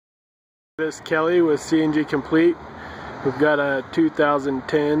This is Kelly with CNG Complete. We've got a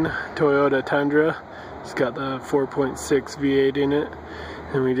 2010 Toyota Tundra. It's got the 4.6 V8 in it,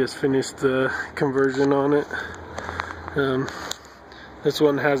 and we just finished the conversion on it. This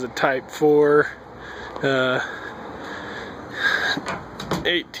one has a Type 4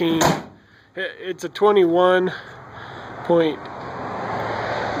 18. It's a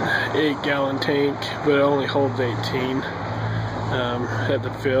 21.8 gallon tank, but it only holds 18 at the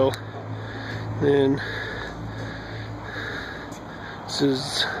fill. Then this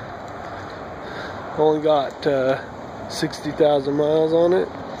is only got 60,000 miles on it.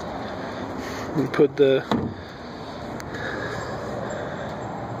 We put the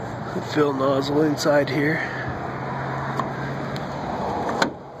fill nozzle inside here.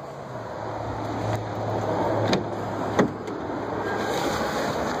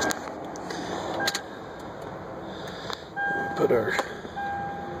 Put our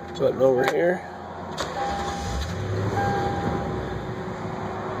button over here.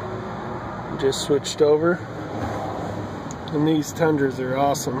 Just switched over, and these Tundras are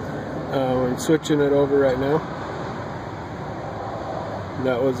awesome. I'm switching it over right now. And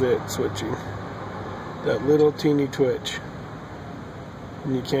that was it, switching. That little teeny twitch,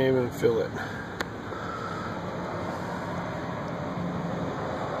 and you can't even feel it.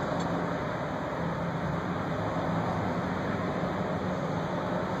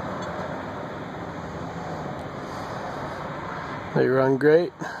 They run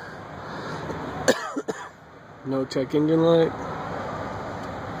great. No check engine light.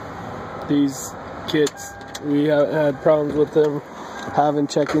 These kits, we haven't had problems with them having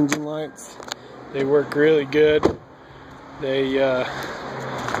check engine lights. They work really good. They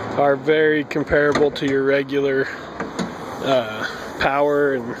are very comparable to your regular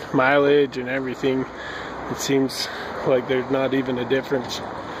power and mileage and everything. It seems like there's not even a difference.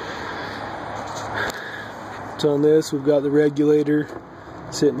 So on this, we've got the regulator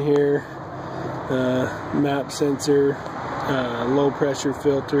sitting here, map sensor, low pressure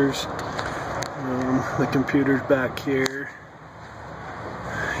filters, the computer's back here,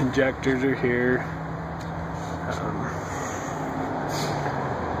 injectors are here,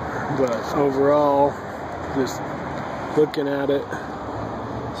 but overall, just looking at it,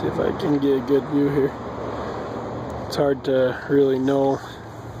 see if I can get a good view here. It's hard to really know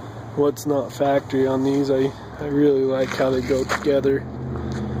what's not factory on these. I really like how they go together.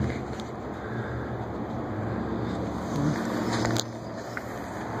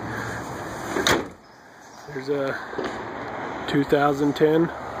 There's a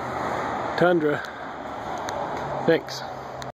 2010 Tundra. Thanks.